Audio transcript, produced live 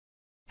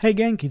Hey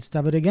gang, it's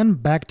David again,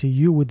 back to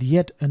you with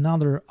yet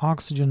another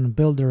Oxygen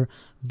Builder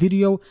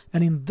video,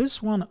 and in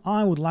this one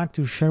I would like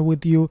to share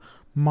with you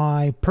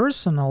my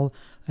personal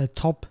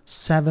top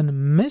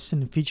 7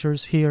 missing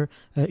features here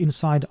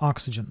inside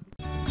Oxygen.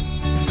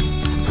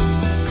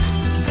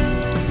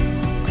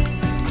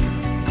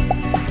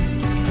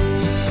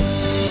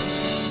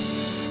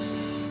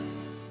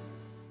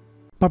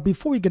 But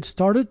before we get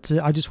started,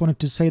 I just wanted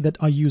to say that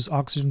I use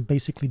Oxygen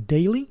basically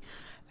daily.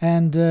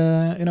 And,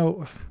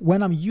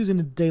 when I'm using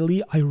it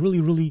daily, I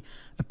really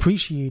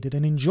appreciate it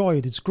and enjoy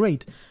it. It's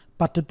great.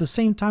 But at the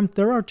same time,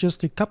 there are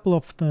just a couple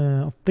of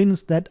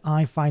things that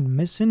I find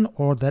missing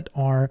or that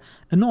are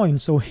annoying.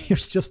 So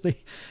here's just a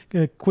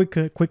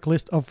quick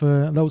list of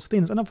those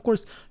things. And of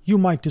course, you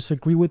might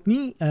disagree with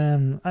me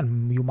and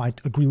you might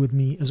agree with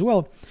me as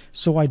well.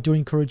 So I do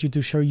encourage you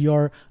to share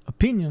your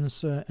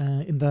opinions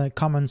in the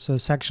comments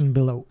section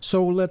below.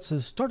 So let's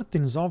start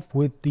things off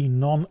with the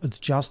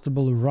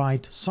non-adjustable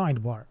right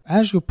sidebar.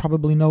 As you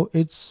probably know,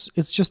 it's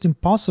just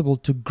impossible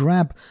to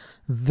grab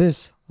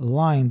this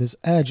line, this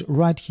edge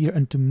right here,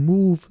 and to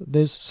move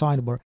this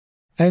sidebar.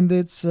 And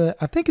it's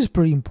I think it's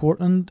pretty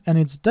important, and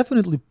it's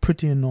definitely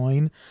pretty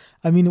annoying.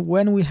 I mean,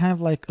 when we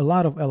have like a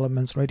lot of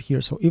elements right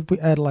here, so if we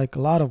add like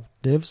a lot of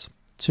divs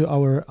to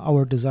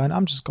our design,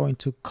 I'm just going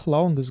to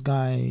clone this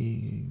guy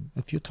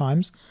a few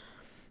times,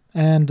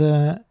 and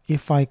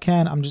if I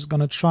can, I'm just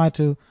gonna try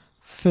to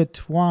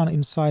fit one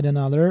inside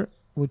another,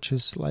 which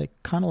is like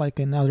kind of like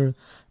another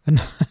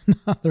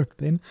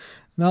thing,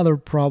 another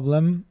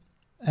problem.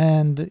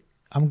 And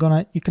I'm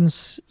gonna, you can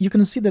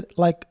see that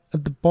like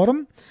at the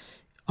bottom,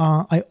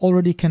 I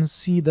already can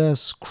see the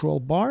scroll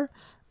bar.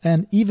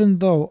 And even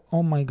though,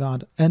 oh my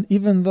God, and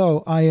even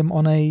though I am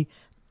on a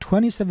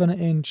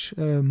 27-inch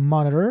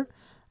monitor,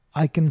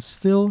 I can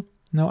still,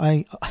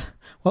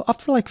 well,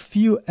 after like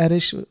few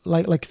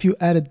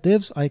added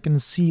divs, I can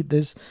see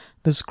this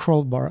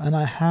scroll bar, and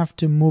I have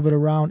to move it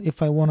around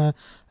if I wanna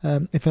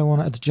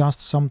adjust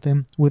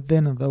something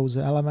within those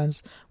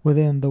elements,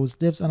 within those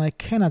divs, and I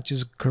cannot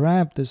just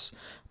grab this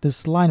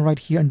line right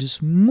here and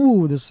just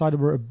move the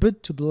sidebar a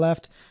bit to the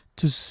left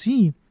to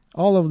see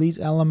all of these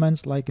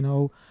elements, like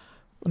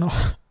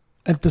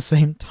at the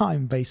same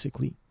time,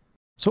 basically.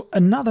 So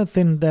another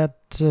thing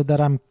that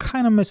I'm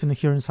kind of missing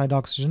here inside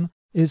Oxygen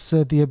is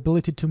the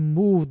ability to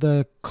move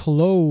the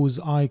close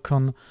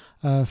icon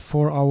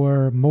for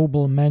our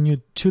mobile menu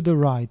to the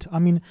right. I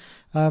mean,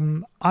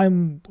 I'm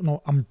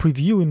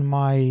previewing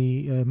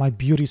my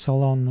beauty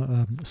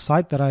salon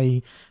site that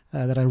I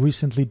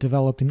recently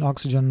developed in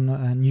Oxygen,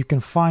 and you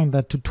can find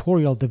that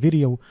tutorial, the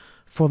video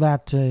for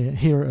that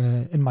here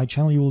in my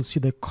channel. You will see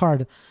the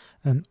card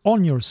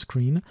on your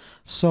screen.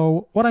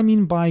 So what I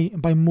mean by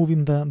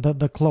moving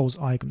the close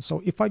icon,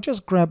 so if I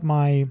just grab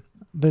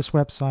this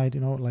website,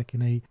 like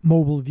in a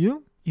mobile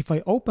view, if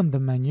I open the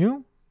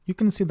menu, you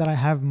can see that I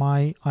have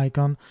my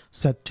icon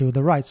set to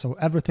the right. So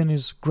everything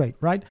is great,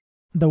 right?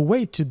 The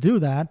way to do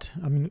that,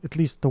 I mean, at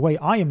least the way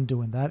I am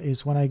doing that,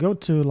 is when I go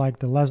to like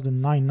the less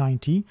than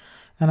 990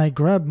 and I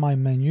grab my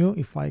menu.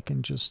 If I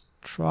can just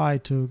try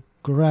to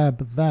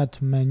grab that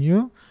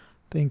menu,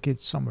 I think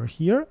it's somewhere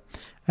here.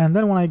 And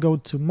then when I go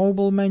to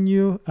mobile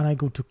menu and I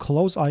go to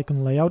close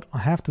icon layout, I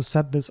have to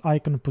set this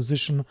icon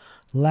position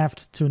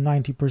left to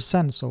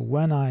 90%.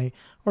 So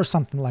or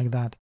something like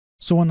that.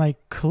 So when I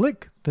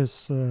click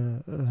this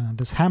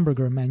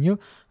hamburger menu,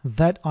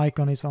 that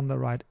icon is on the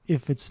right.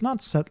 If it's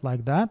not set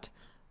like that,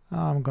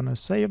 I'm gonna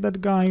save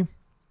that guy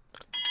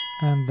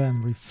and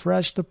then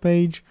refresh the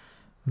page.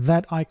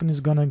 That icon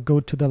is gonna go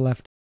to the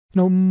left.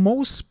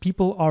 Most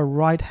people are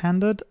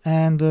right-handed,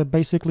 and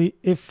basically,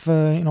 if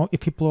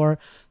people are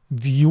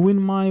viewing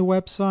my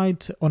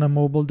website on a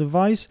mobile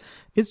device,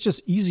 it's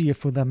just easier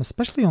for them,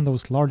 especially on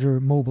those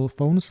larger mobile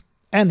phones,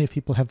 and if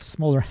people have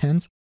smaller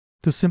hands,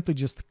 to simply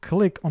just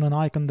click on an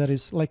icon that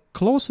is like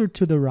closer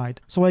to the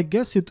right. So I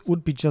guess it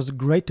would be just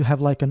great to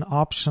have like an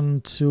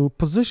option to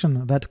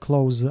position that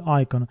close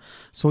icon.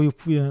 So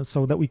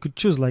so that we could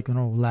choose like,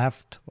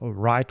 left or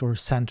right or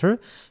center,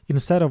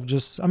 instead of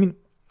just, I mean,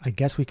 I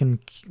guess we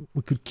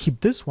could keep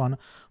this one,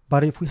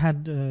 but if we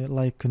had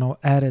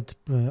added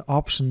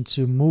option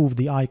to move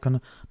the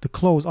icon, the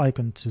close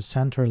icon, to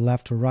center,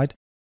 left or right,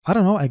 I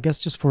don't know, I guess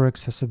just for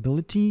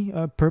accessibility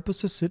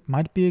purposes, it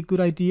might be a good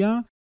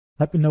idea.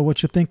 Let me know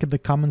what you think in the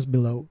comments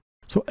below.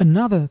 So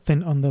another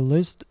thing on the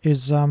list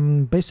is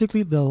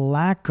basically the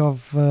lack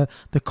of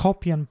the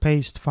copy and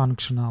paste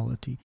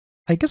functionality.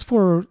 I guess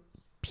for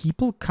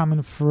people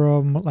coming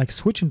from like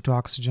switching to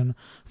Oxygen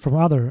from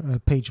other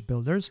page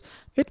builders,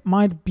 it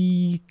might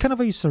be kind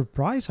of a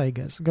surprise, I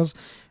guess, because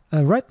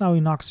right now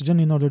in Oxygen,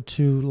 in order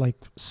to like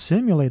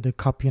simulate the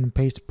copy and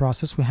paste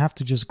process, we have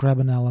to just grab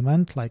an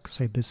element, like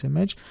say this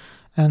image,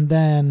 and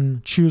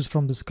then choose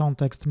from this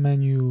context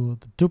menu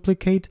the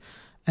duplicate,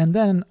 and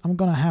then I'm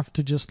gonna have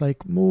to just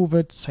like move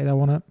it, say I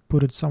want to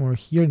put it somewhere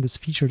here in this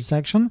featured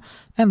section,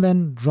 and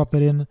then drop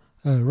it in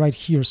right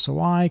here so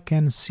I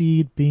can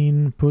see it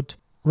being put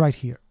right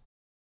here.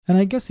 And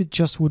I guess it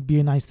just would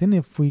be a nice thing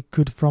if we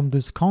could, from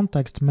this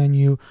context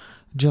menu,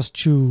 just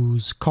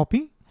choose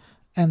copy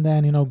and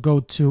then go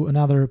to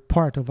another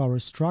part of our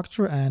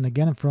structure, and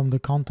again from the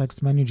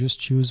context menu just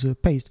choose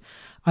paste.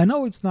 I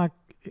know it's not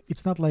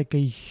like a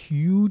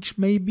huge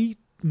maybe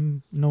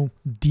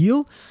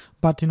deal,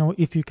 but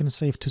if you can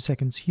save 2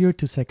 seconds here,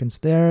 2 seconds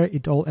there,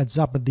 it all adds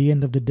up at the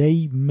end of the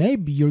day.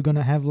 Maybe you're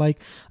gonna have like,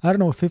 I don't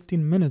know,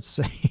 15 minutes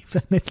saved,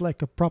 and it's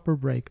like a proper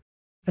break.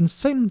 And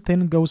same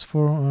thing goes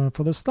for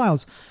the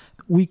styles.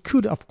 We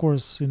could, of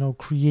course,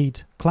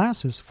 create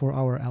classes for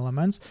our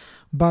elements,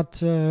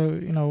 but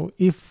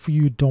if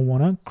you don't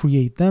want to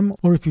create them,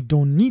 or if you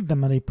don't need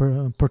them at a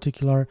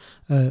particular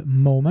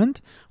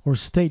moment or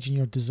stage in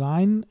your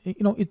design,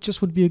 it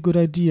just would be a good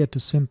idea to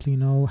simply,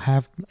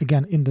 have,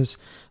 again, in this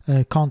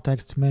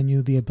context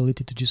menu, the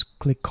ability to just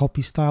click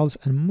copy styles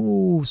and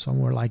move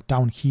somewhere like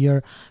down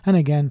here, and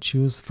again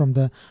choose from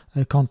the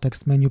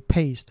context menu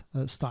paste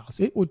styles.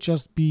 It would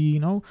just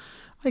be,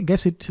 I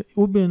guess it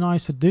would be a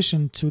nice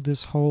addition to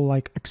this whole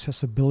like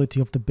accessibility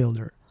of the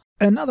builder.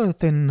 Another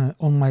thing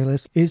on my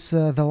list is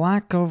the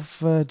lack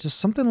of just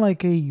something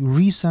like a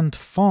recent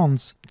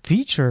fonts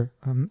feature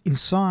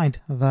inside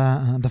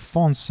the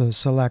fonts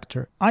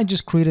selector. I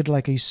just created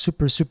like a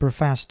super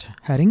fast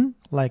heading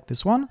like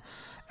this one.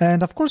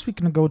 And of course we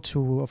can go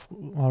to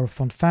our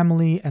font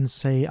family and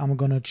say I'm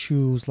gonna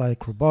choose like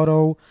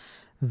Roboto.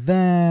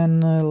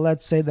 Then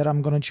let's say that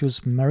I'm gonna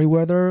choose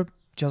Merriweather,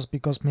 just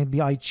because maybe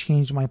I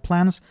changed my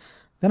plans.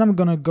 Then I'm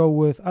gonna go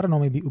with, I don't know,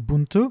 maybe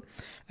Ubuntu.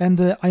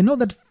 And I know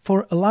that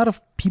for a lot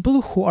of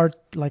people who are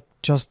like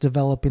just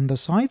developing the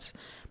sites,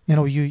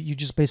 you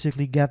just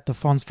basically get the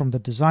fonts from the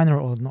designer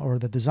or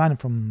the designer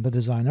from the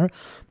designer.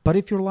 But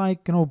if you're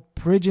like,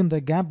 bridging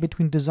the gap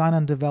between design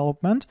and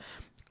development,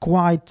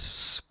 quite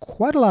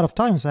a lot of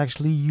times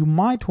actually, you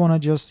might want to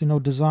just,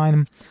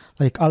 design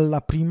like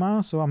alla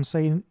prima. So I'm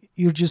saying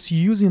you're just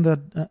using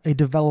a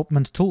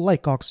development tool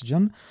like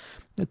Oxygen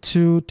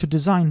to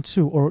design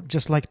too, or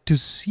just like to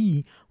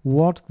see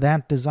what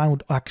that design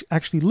would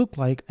actually look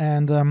like,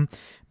 and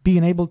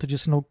being able to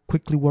just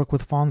quickly work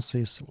with fonts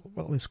is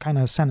kind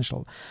of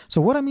essential. So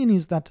what I mean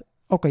is that,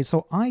 okay,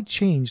 so I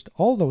changed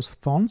all those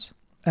fonts,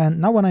 and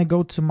now when I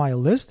go to my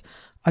list,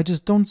 I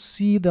just don't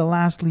see the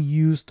lastly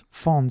used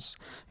fonts,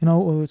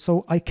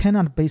 so I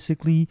cannot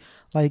basically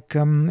like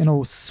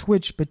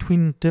switch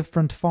between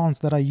different fonts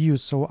that I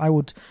use. So I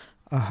would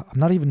I'm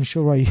not even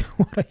sure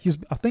what I use.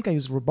 I think I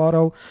use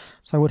Roboto,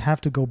 so I would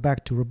have to go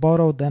back to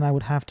Roboto. Then I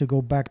would have to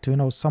go back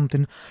to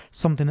something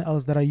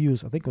else that I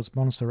use. I think it was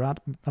Montserrat.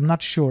 I'm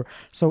not sure.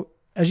 So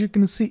as you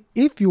can see,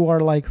 if you are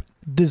like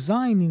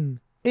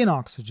designing in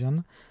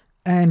Oxygen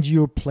and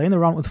you're playing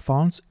around with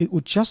fonts, it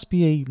would just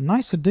be a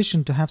nice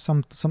addition to have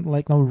some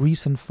like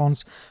recent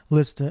fonts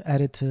list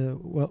added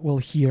well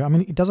here. I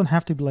mean, it doesn't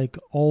have to be like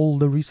all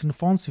the recent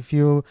fonts. If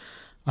you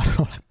I don't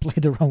know, like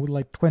played around with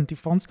like 20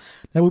 fonts,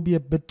 that would be a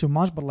bit too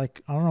much, but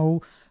like, I don't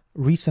know,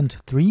 recent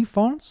 3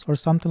 fonts or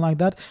something like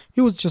that.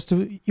 It would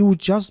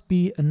just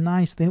be a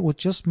nice thing. It would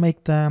just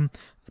make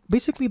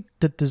basically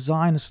the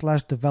design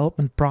 /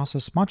 development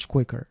process much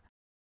quicker.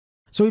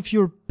 So if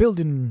you're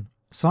building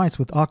sites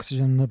with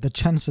Oxygen, the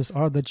chances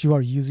are that you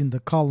are using the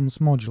columns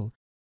module.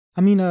 I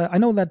mean, I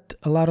know that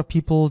a lot of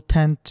people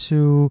tend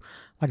to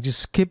like just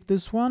skip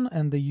this one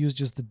and they use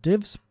just the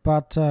divs,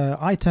 but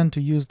I tend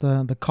to use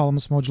the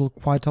columns module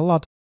quite a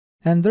lot.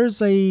 And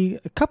there's a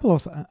couple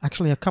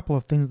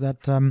of things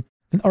that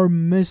are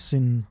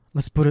missing,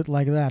 let's put it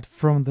like that,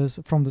 from this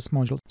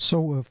module.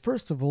 So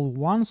first of all,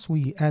 once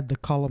we add the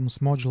columns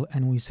module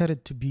and we set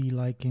it to be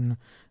like in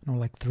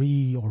like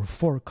 3 or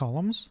 4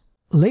 columns,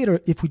 later,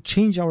 if we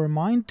change our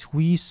mind,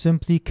 we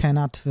simply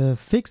cannot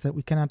fix that.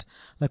 We cannot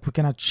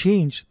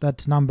change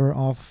that number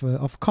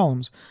of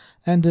columns.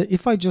 And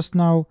if I just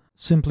now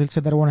simply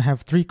say that I want to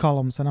have 3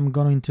 columns and I'm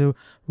going to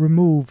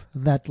remove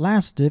that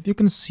last div, you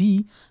can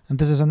see, and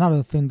this is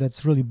another thing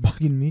that's really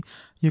bugging me,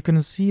 you can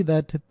see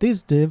that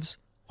these divs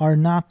are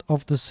not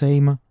of the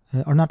same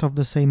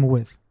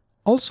width.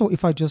 Also,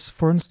 if I just,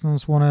 for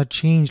instance, want to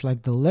change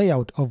like the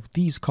layout of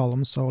these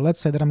columns, so let's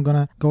say that I'm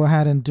gonna go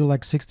ahead and do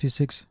like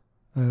 66%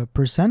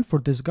 for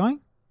this guy,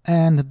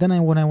 and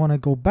then when I want to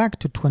go back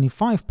to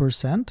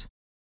 25%,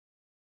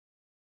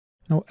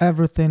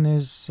 everything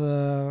is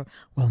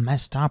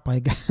messed up, I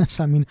guess.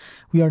 I mean,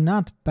 we are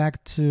not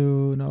back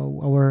to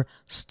our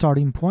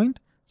starting point,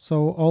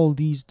 so all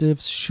these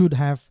divs should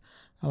have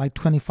like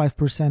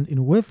 25%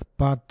 in width,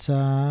 but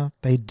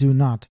they do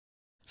not.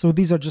 So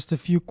these are just a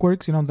few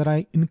quirks that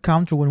I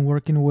encounter when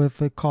working with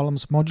the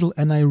columns module,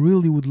 and I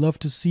really would love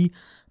to see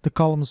the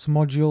columns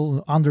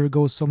module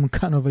undergo some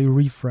kind of a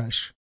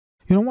refresh.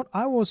 You know what?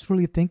 I was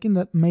really thinking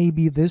that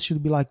maybe this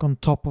should be like on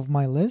top of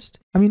my list.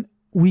 I mean,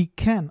 we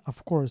can,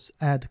 of course,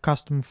 add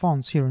custom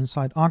fonts here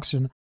inside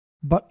Oxygen,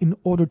 but in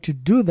order to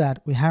do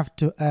that, we have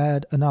to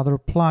add another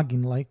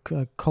plugin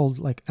called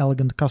like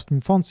Elegant Custom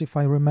Fonts, if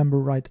I remember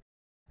right.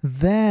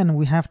 Then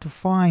we have to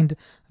find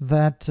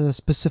that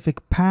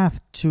specific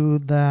path to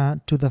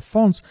the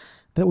fonts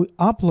that we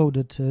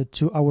uploaded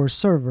to our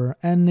server,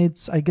 and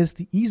it's, I guess,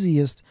 the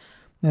easiest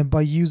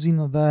by using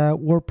the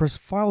WordPress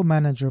file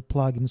manager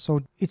plugin. So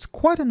it's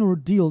quite an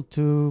ordeal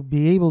to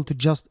be able to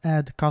just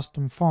add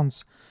custom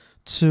fonts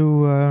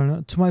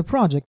to my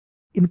project.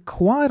 In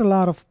quite a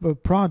lot of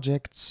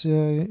projects,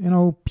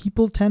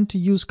 people tend to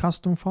use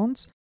custom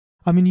fonts.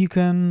 I mean, you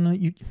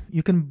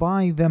can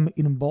buy them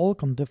in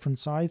bulk on different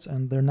sites,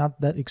 and they're not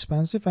that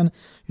expensive. And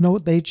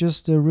they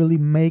just really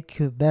make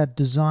that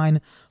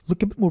design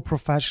look a bit more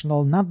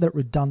professional, not that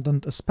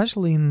redundant,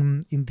 especially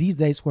in these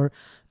days where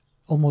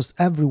almost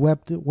every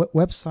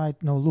website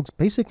looks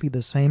basically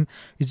the same.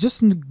 It's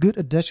just a good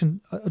addition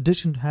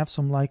to have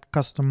some like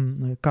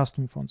custom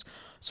fonts.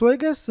 So I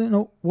guess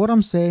what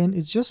I'm saying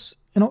is just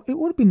it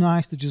would be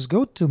nice to just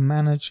go to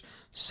manage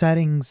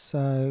settings,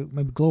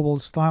 maybe global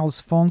styles,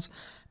 fonts,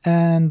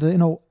 and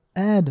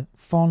add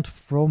font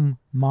from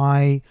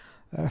my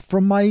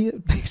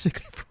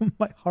basically from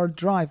my hard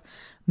drive,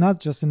 not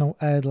just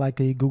add like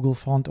a Google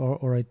font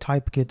or a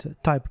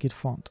typekit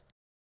font.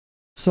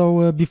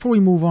 So before we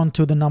move on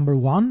to the number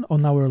 1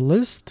 on our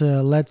list,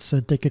 let's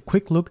take a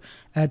quick look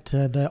at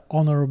the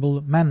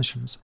honorable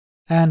mentions.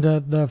 And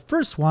the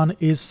first one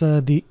is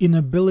the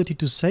inability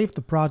to save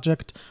the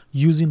project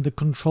using the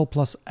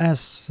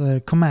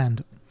Ctrl+S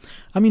command.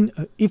 I mean,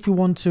 if we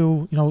want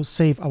to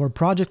save our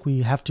project,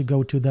 we have to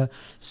go to the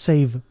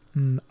save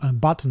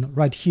button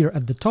right here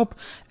at the top,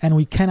 and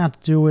we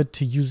cannot do it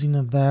using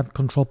the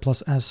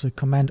Ctrl+S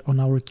command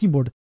on our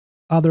keyboard.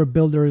 Other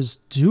builders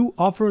do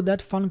offer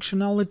that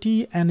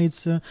functionality, and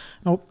it's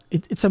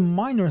a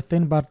minor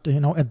thing, but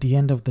at the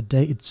end of the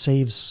day, it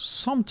saves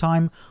some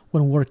time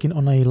when working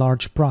on a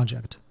large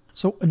project.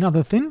 So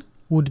another thing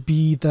would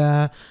be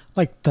the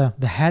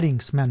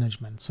headings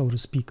management, so to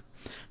speak.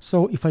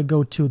 So if I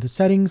go to the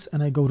settings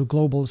and I go to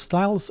global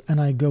styles and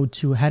I go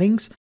to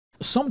headings,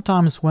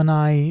 sometimes when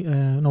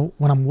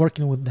when I'm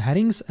working with the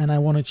headings and I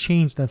want to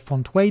change the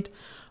font weight,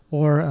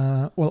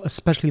 or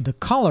especially the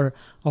color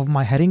of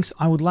my headings,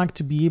 I would like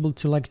to be able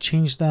to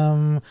change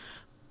them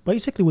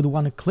basically with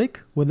one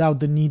click without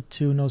the need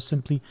to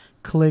simply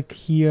click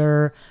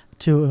here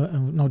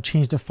to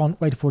change the font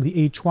weight for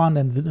the H1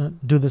 and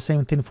do the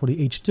same thing for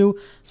the H2.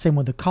 Same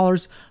with the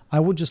colors. I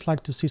would just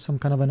like to see some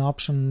kind of an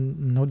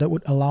option that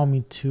would allow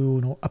me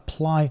to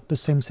apply the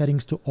same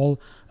settings to all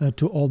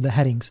the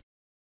headings.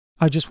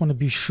 I just want to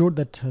be sure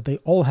that they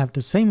all have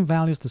the same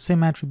values, the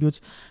same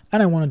attributes,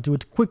 and I want to do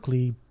it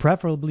quickly,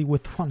 preferably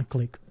with one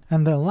click.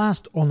 And the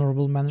last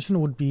honorable mention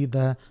would be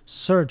the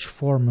search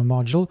form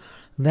module.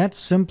 That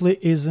simply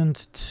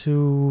isn't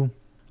too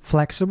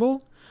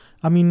flexible.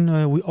 I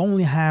mean, we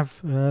only have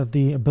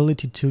the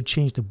ability to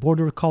change the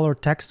border color,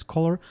 text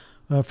color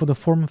for the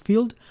form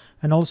field,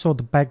 and also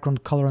the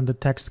background color and the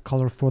text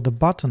color for the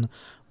button.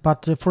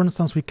 But for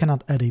instance, we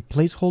cannot add a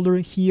placeholder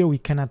here. We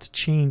cannot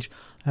change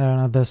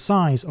the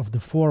size of the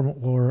form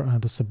or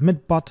the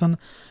submit button.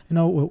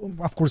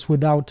 Of course,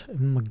 without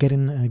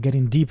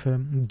getting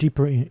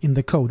deeper in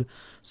the code.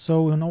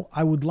 So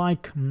I would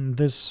like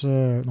this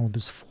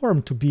this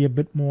form to be a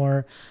bit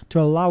more, to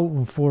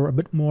allow for a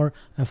bit more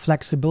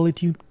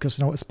flexibility, because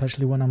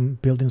especially when I'm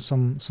building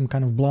some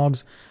kind of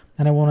blogs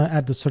and I want to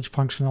add the search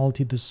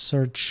functionality, the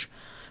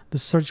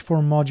search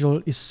form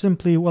module is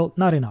simply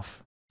not enough.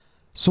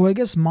 So I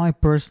guess my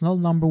personal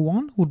number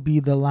 1 would be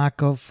the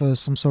lack of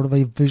some sort of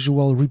a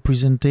visual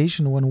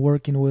representation when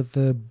working with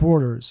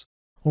borders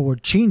or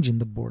changing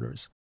the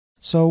borders.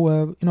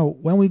 So,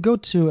 when we go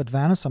to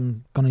advanced,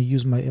 I'm going to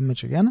use my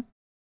image again.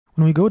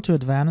 When we go to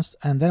advanced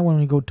and then when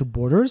we go to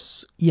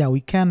borders, yeah, we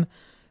can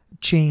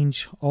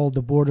change all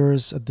the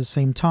borders at the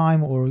same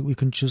time, or we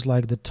can choose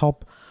like the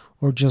top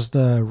or just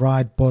the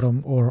right,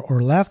 bottom,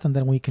 or left, and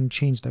then we can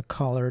change the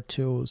color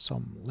to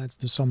let's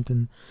do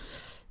something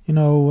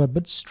a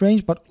bit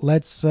strange, but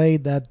let's say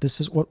that this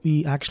is what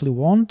we actually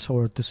want,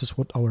 or this is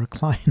what our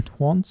client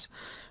wants.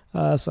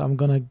 So I'm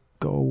gonna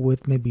go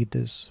with maybe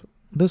this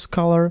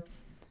color,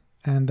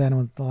 and then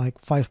with like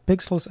 5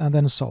 pixels, and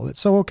then solid.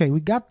 So okay, we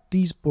got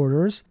these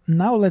borders.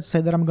 Now let's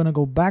say that I'm gonna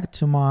go back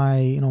to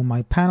my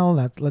my panel.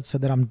 Let's say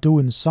that I'm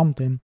doing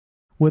something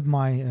with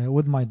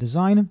my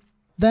design.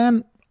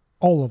 Then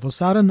all of a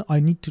sudden I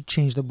need to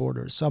change the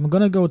borders. So I'm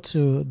gonna go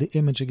to the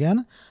image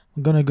again.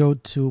 I'm going to go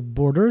to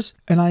borders,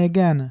 and I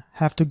again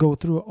have to go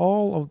through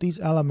all of these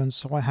elements.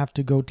 So I have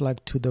to go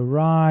to the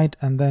right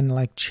and then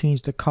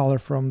change the color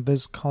from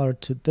this color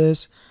to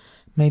this.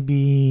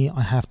 Maybe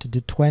I have to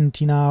do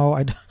 20 now,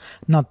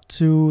 not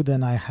 2.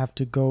 Then I have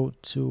to go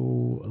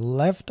to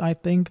left, I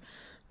think.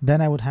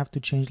 Then I would have to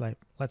change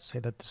let's say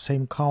that the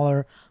same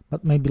color,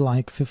 but maybe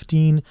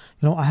 15.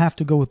 I have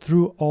to go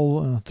through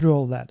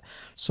all that.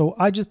 So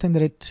I just think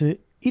that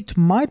it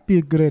might be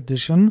a good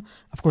addition.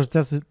 Of course,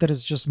 that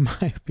is just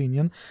my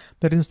opinion,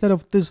 that instead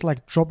of this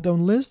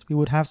drop-down list, we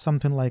would have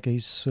something like a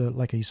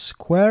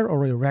square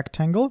or a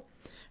rectangle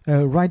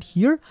right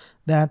here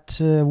that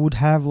would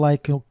have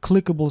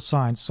clickable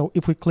signs. So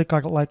if we click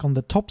on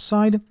the top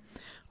side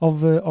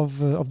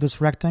of this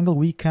rectangle,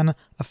 we can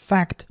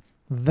affect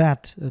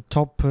that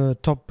top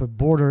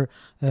border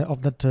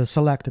of that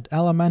selected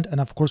element,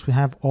 and of course we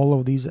have all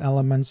of these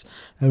elements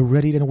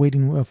ready and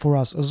waiting for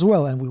us as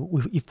well.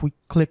 And if we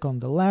click on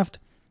the left,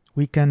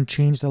 we can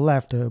change the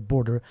left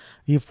border.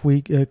 If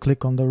we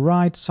click on the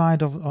right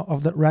side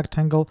of that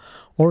rectangle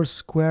or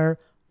square,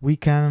 we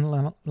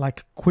can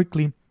like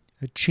quickly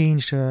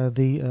change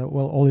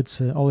all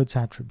its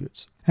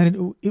attributes.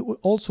 And it would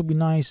also be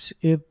nice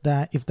if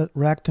that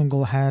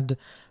rectangle had,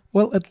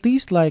 well, at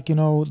least like, you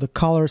know, the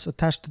colors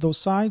attached to those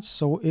sides.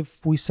 So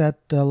if we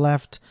set the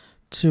left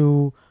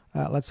to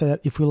let's say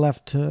that if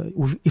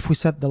we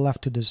set the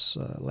left to this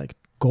like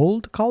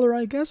gold color,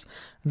 I guess,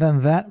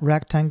 then that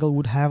rectangle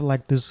would have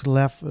like this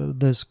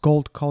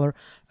gold color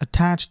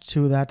attached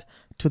to that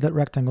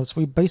rectangle.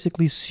 So we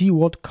basically see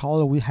what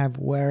color we have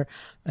where,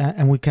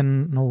 and we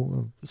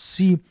can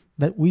see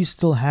that we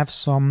still have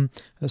some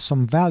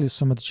values,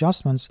 some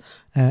adjustments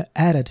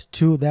added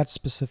to that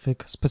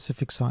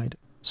specific side.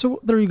 So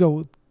there you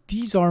go.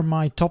 These are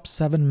my top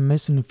 7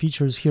 missing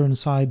features here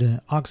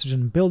inside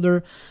Oxygen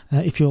Builder.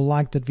 If you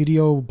liked that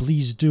video,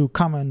 please do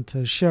comment,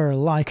 share,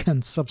 like,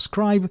 and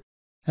subscribe.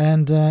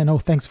 And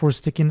thanks for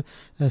sticking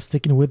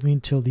with me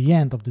until the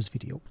end of this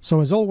video.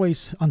 So as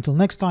always, until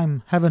next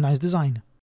time, have a nice design.